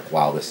I was like,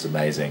 wow, this is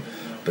amazing.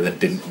 But then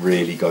didn't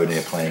really go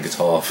near playing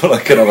guitar for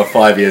like another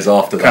 5 years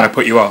after that. Kind of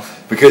put you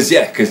off. Because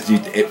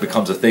it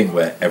becomes a thing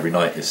where every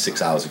night is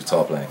 6 hours of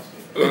guitar playing.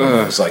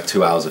 It's like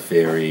 2 hours of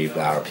theory, an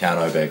hour of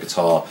piano, a bit of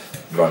guitar,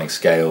 running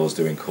scales,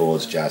 doing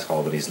chords, jazz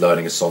harmonies,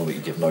 learning a song that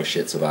you give no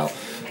shits about,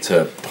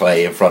 to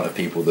play in front of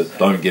people that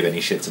don't give any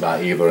shits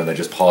about either, and they're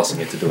just passing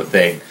it to do a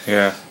thing.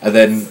 Yeah. And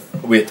then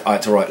I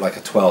had to write like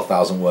a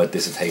 12,000 word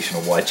dissertation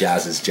on why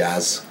jazz is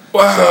jazz.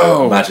 Wow.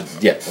 So imagine,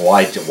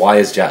 why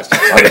is jazz?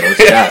 I don't know,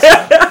 it's jazz.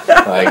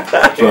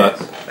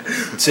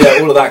 So yeah,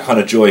 all of that kind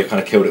of joy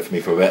kind of killed it for me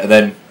for a bit, and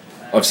then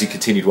obviously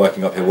continued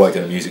working up here, worked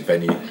in a music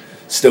venue,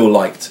 still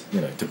liked,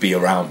 to be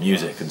around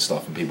music and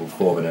stuff and people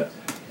performing it,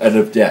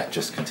 and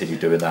just continued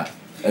doing that.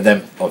 And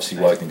then obviously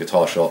worked in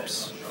guitar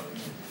shops,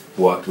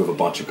 worked with a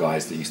bunch of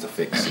guys that used to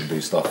fix and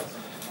do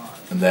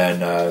stuff, and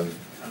then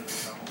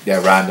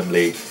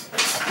randomly,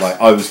 like,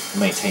 I was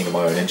maintaining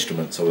my own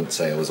instruments. I wouldn't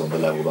say I was on the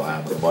level that I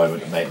am at the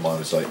moment. A mate of mine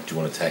was like, "Do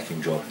you want a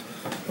teching job?"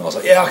 And I was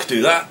like, "Yeah, I could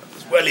do that.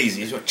 It's well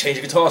easy. You change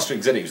the guitar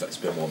strings." And he was like, "It's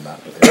a bit more than that."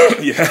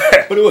 But,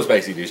 Yeah. But it was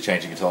basically just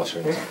changing guitar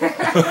strings. And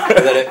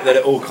then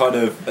it all kind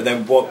of, and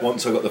then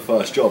once I got the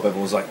first job,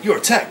 everyone was like, "You're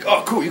a tech.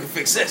 Oh, cool. You can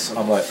fix this." And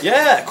I'm like,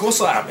 "Yeah, of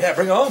course I am. Yeah,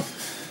 bring it on."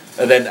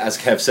 And then, as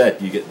Kev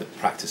said, you get the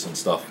practice on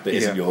stuff that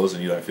isn't yours,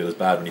 and you don't feel as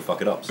bad when you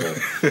fuck it up. So,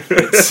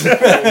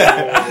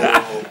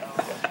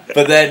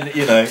 but then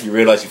you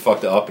realise you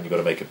fucked it up, and you've got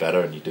to make it better,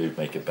 and you do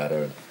make it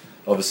better. And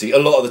obviously, a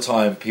lot of the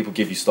time, people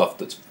give you stuff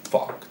that's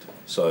fucked.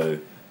 So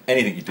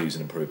anything you do is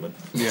an improvement.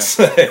 Yeah.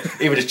 So,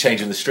 even just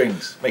changing the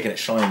strings, making it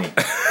shiny.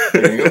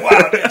 You go,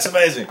 wow, it's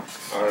amazing.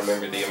 I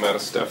remember the amount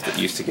of stuff that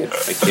used to get,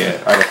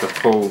 I'd have to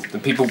pull. The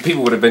people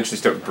would eventually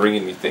start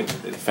bringing me things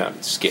that they found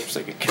in skips,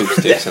 like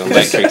acoustics and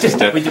electrics and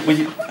stuff.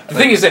 The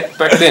thing is that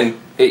back then,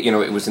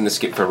 it was in the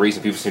skip for a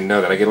reason. People seem to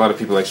know that. I get a lot of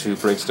people actually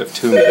who bring stuff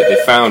to me that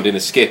they found in a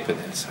skip, and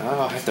then say,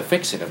 "Oh, I have to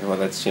fix it." Well,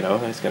 that's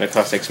it's going to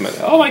cost X amount.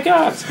 Oh my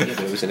God! So, but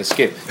it was in a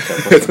skip.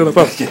 It's going to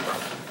bust.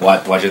 Why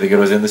do you think it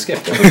was in the skip?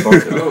 Stay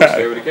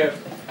with it again.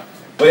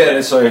 Well,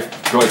 yeah, so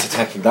got into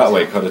teching that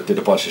way, kind of did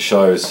a bunch of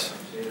shows,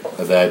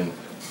 and then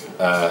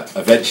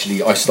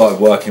eventually I started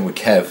working with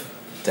Kev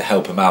to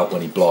help him out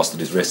when he blasted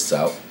his wrists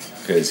out,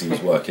 because he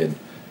was working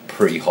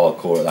pretty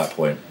hardcore at that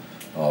point.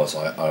 I was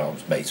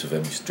mates with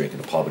him, just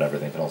drinking the pub and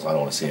everything, and I was like, I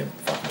don't want to see him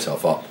fuck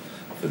himself up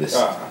for this,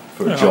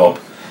 for a job.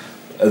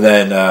 And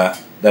then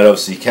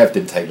obviously Kev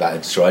didn't take that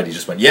in stride. He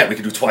just went, "Yeah, we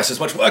can do twice as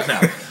much work now."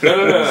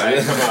 No.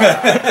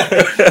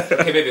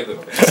 Okay, maybe a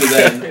little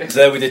bit. So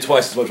then we did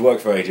twice as much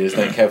work for ages.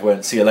 Then Kev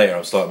went, "See you later,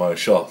 I'm starting my own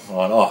shop." I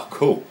went, "Oh,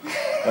 cool.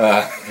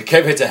 I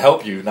came here to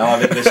help you. Now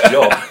I'm in this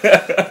job.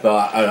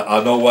 But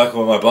I'm not working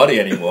with my buddy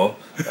anymore.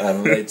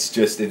 And it's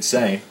just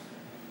insane."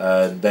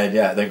 And then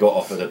got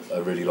offered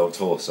a really long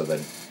tour. So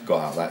then got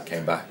out of that,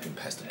 came back and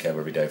pestered Kev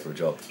every day for a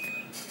job.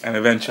 And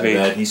eventually...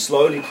 And then he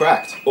slowly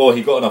cracked. Or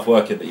he got enough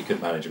work in that he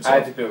couldn't manage himself. I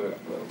had to build it up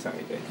a little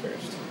tiny bit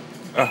first.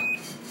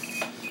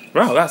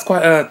 Wow, that's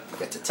quite a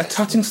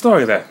touching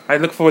story there. I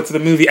look forward to the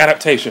movie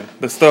adaptation,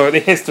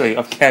 the history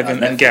of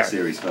Kevin and Gareth.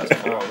 Series first.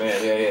 Oh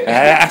man, yeah.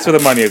 That's where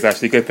the money is,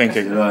 actually. Good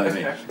thinking. You know what I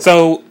mean?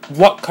 So,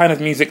 what kind of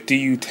music do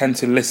you tend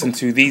to listen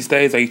to these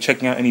days? Are you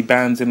checking out any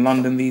bands in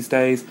London these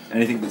days?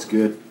 Anything that's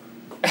good.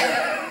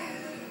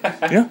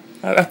 Yeah,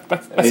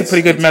 that's a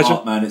pretty good measure.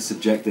 Art, man, it's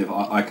subjective.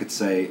 I could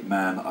say,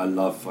 man, I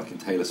love fucking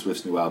Taylor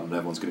Swift's new album, and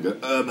everyone's going to go,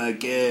 "Oh my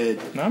god."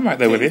 No, I'm right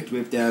there with you.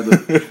 Swift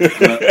album.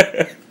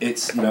 But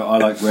it's, I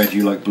like red,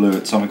 you like blue.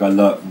 It's something I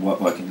learned from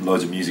working in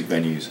loads of music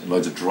venues and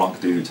loads of drunk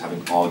dudes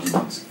having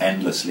arguments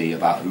endlessly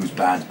about whose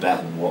band's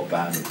better than what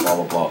band and blah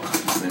blah blah.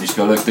 And then you just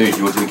go, "Look, dude,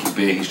 you're drinking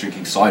beer, he's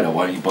drinking cider.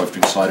 Why don't you both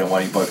drink cider? Why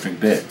don't you both drink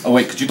beer?" "Oh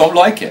wait, because you don't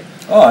like it."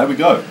 "Oh, here we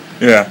go."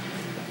 Yeah.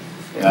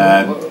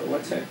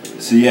 What's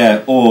it? So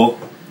yeah, or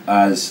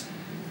as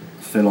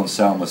Phil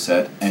Anselmo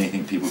said,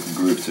 anything people can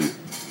groove to.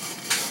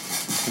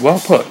 Well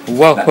put.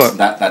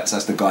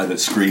 That's the guy that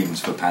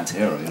screams for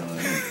Pantera, you know what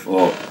I mean?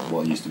 Or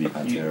what used to be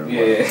Pantera.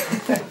 Yeah.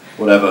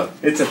 Whatever.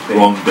 It's a thing.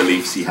 Wrong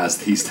beliefs he has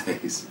these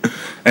days.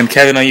 And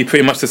Kevin, are you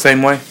pretty much the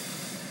same way?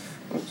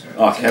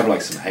 Oh, Kev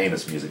likes some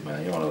heinous music,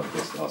 man. You want to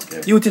ask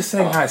Kev? You were just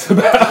saying nice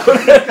about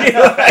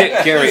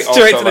Gary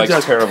Straight also to the likes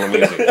judge. terrible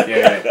music.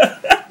 Yeah.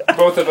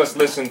 Both of us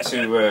listen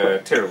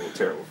to terrible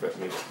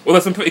music. Well,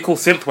 there's some pretty cool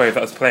synthwave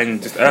that was playing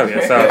just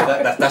earlier. So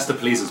That's to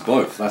please us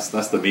both. That's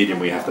the medium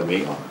we have to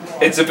meet on.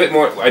 It's a bit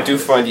more. I do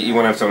find you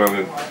want to have some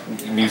with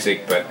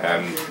music, but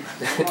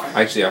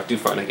actually, I do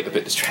find I get a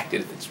bit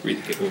distracted if it's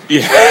really good music.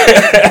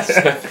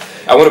 yeah.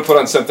 I want to put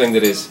on something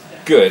that is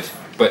good,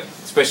 but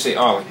especially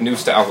like new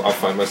stuff. I'll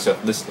find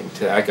myself listening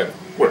to. I gotta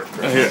work.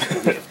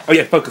 Right? Oh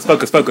yeah, focus.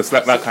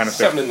 That kind of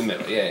thing. Something in the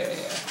middle. Yeah.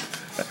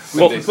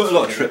 Well, we put a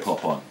lot of trip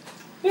hop on.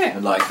 Yeah.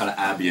 And like kind of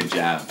ambient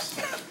jams.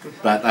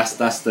 That's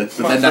the. But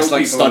Well, then that's some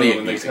like people studying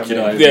when they music, come you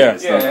know. in. What I mean? Yeah.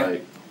 It's not Yeah.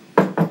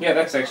 like, Yeah,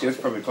 that's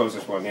probably the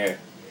closest one. Yeah.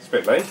 a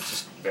bit lame.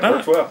 Just it No,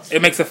 works well.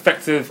 it makes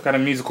effective kind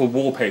of musical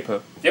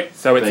wallpaper. Yep.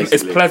 So it's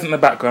Basically. pleasant in the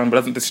background, but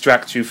doesn't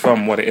distract you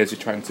from what it is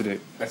you're trying to do.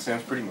 That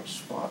sounds pretty much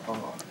spot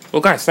on.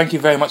 Well, guys, thank you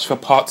very much for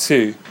part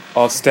 2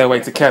 of Stairway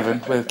to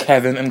Kevin with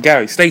Kevin and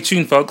Gary. Stay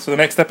tuned, folks, for the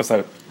next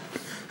episode.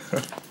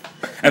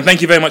 And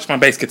thank you very much for my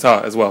bass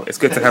guitar as well. It's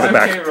good to have it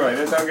back. Okay, right.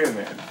 That's all good,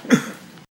 man.